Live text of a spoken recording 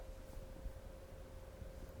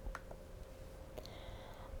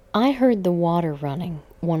I heard the water running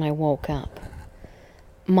when I woke up.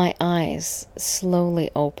 My eyes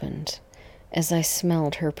slowly opened as I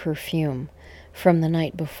smelled her perfume from the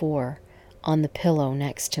night before on the pillow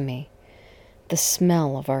next to me, the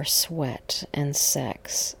smell of our sweat and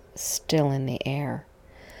sex still in the air.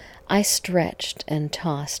 I stretched and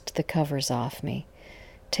tossed the covers off me,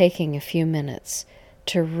 taking a few minutes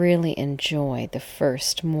to really enjoy the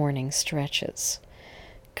first morning stretches.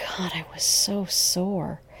 God, I was so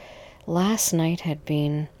sore. Last night had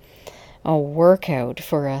been a workout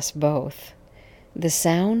for us both. The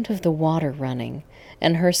sound of the water running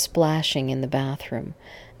and her splashing in the bathroom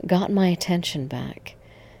got my attention back,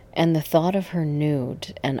 and the thought of her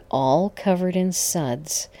nude and all covered in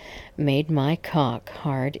suds made my cock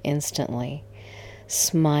hard instantly.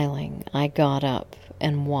 Smiling, I got up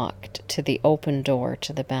and walked to the open door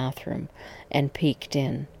to the bathroom and peeked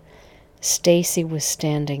in. Stacy was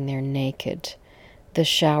standing there naked, the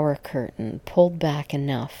shower curtain pulled back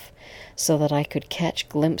enough so that I could catch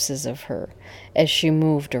glimpses of her as she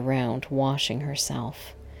moved around washing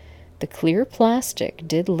herself. The clear plastic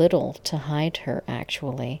did little to hide her,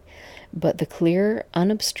 actually, but the clear,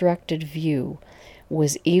 unobstructed view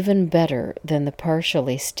was even better than the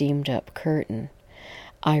partially steamed-up curtain.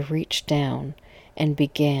 I reached down and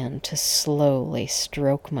began to slowly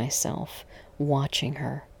stroke myself, watching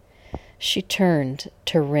her. She turned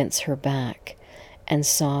to rinse her back and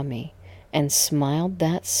saw me and smiled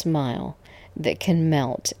that smile that can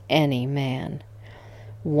melt any man.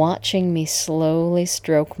 Watching me slowly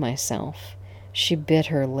stroke myself, she bit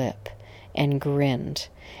her lip and grinned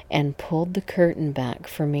and pulled the curtain back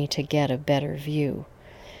for me to get a better view.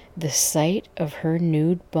 The sight of her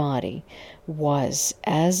nude body was,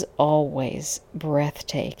 as always,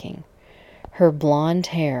 breathtaking. Her blonde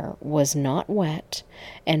hair was not wet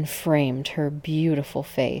and framed her beautiful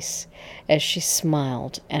face as she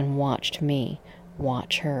smiled and watched me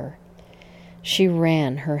watch her. She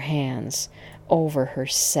ran her hands over her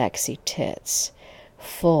sexy tits,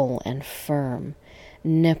 full and firm,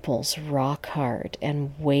 nipples rock hard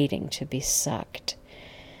and waiting to be sucked.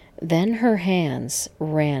 Then her hands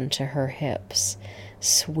ran to her hips,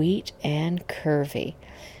 sweet and curvy,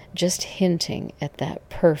 just hinting at that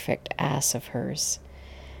perfect ass of hers.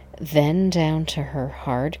 Then down to her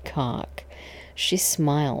hard cock. She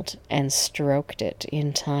smiled and stroked it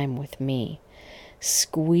in time with me,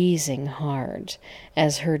 squeezing hard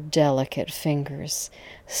as her delicate fingers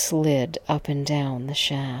slid up and down the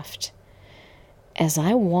shaft. As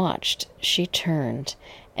I watched, she turned,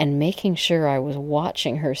 and making sure I was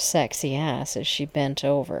watching her sexy ass as she bent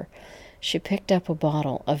over, she picked up a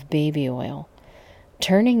bottle of baby oil.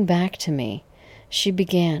 Turning back to me, she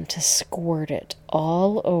began to squirt it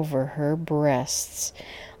all over her breasts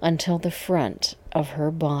until the front of her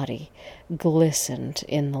body glistened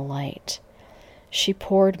in the light. She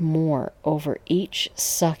poured more over each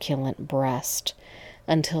succulent breast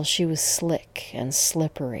until she was slick and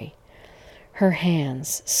slippery. Her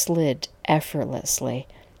hands slid effortlessly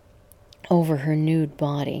over her nude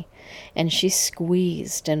body, and she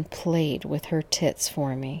squeezed and played with her tits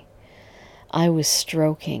for me. I was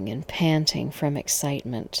stroking and panting from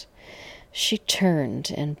excitement. She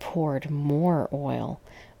turned and poured more oil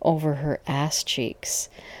over her ass cheeks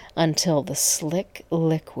until the slick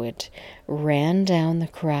liquid ran down the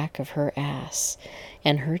crack of her ass,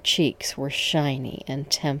 and her cheeks were shiny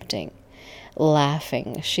and tempting.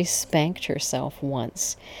 Laughing, she spanked herself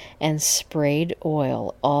once and sprayed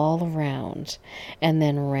oil all around, and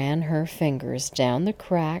then ran her fingers down the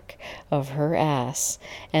crack of her ass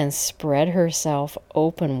and spread herself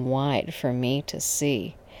open wide for me to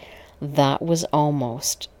see. That was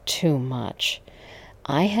almost too much.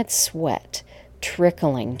 I had sweat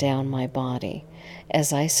trickling down my body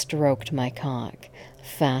as I stroked my cock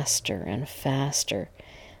faster and faster.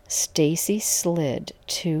 Stacy slid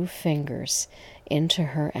 2 fingers into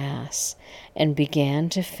her ass and began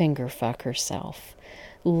to finger fuck herself,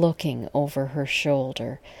 looking over her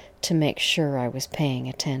shoulder to make sure I was paying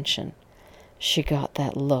attention. She got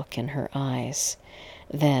that look in her eyes,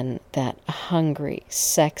 then that hungry,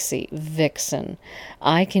 sexy vixen,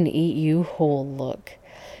 I can eat you whole look.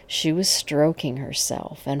 She was stroking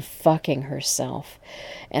herself and fucking herself,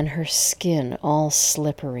 and her skin all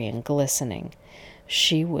slippery and glistening.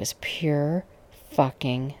 She was pure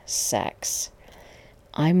fucking sex.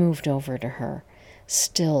 I moved over to her,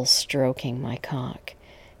 still stroking my cock,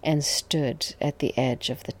 and stood at the edge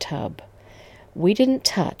of the tub. We didn't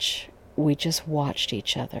touch, we just watched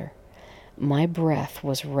each other. My breath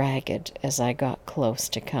was ragged as I got close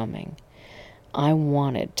to coming. I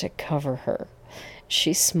wanted to cover her.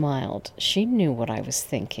 She smiled. She knew what I was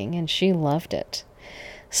thinking, and she loved it.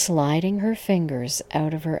 Sliding her fingers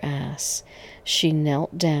out of her ass, she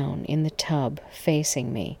knelt down in the tub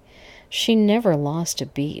facing me. She never lost a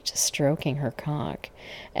beat stroking her cock,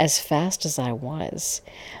 as fast as I was,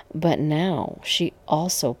 but now she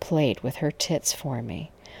also played with her tits for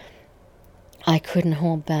me. I couldn't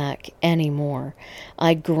hold back any more.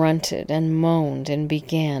 I grunted and moaned and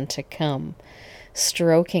began to come.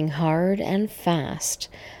 Stroking hard and fast,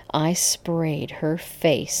 I sprayed her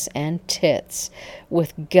face and tits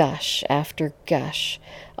with gush after gush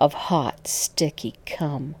of hot, sticky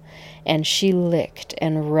cum, and she licked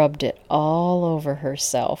and rubbed it all over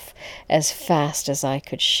herself as fast as I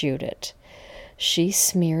could shoot it. She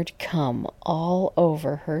smeared cum all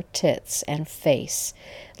over her tits and face,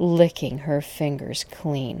 licking her fingers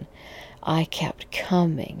clean. I kept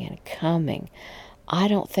coming and coming. I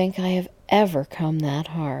don't think I have ever come that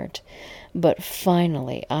hard, but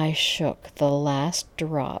finally I shook the last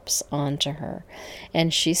drops onto her,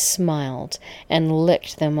 and she smiled and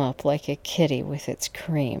licked them up like a kitty with its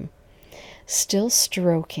cream. Still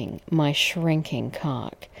stroking my shrinking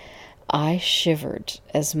cock, I shivered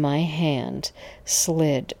as my hand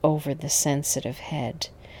slid over the sensitive head.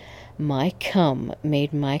 My cum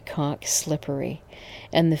made my cock slippery,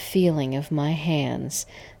 and the feeling of my hands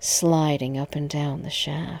sliding up and down the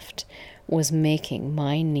shaft was making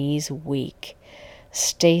my knees weak.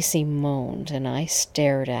 Stacy moaned, and I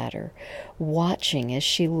stared at her, watching as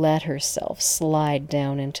she let herself slide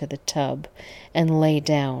down into the tub and lay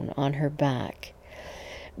down on her back.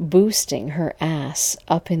 Boosting her ass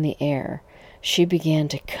up in the air, she began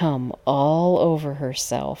to cum all over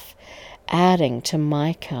herself, adding to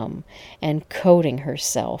my cum and coating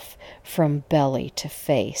herself from belly to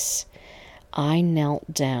face. I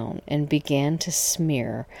knelt down and began to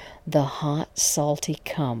smear the hot, salty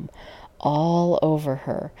cum all over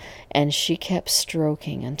her, and she kept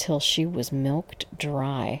stroking until she was milked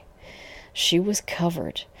dry. She was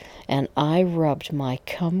covered, and I rubbed my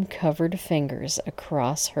cum-covered fingers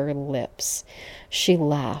across her lips. She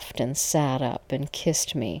laughed and sat up and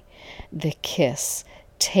kissed me, the kiss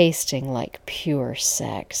tasting like pure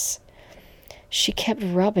sex. She kept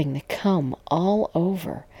rubbing the cum all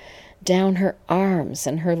over, down her arms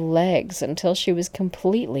and her legs until she was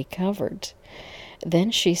completely covered.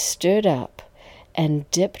 Then she stood up and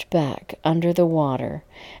dipped back under the water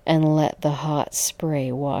and let the hot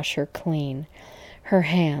spray wash her clean, her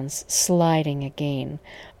hands sliding again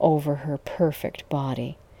over her perfect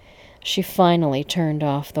body. She finally turned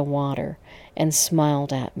off the water and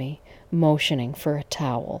smiled at me, motioning for a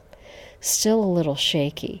towel. Still a little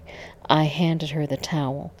shaky, I handed her the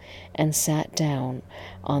towel and sat down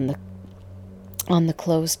on the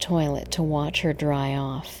closed toilet to watch her dry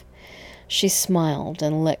off. She smiled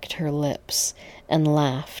and licked her lips and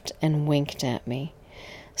laughed and winked at me.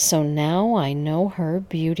 So now I know her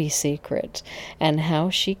beauty secret and how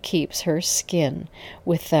she keeps her skin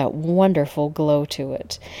with that wonderful glow to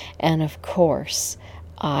it. And of course,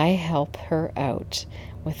 I help her out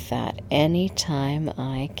with that any time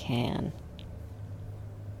I can.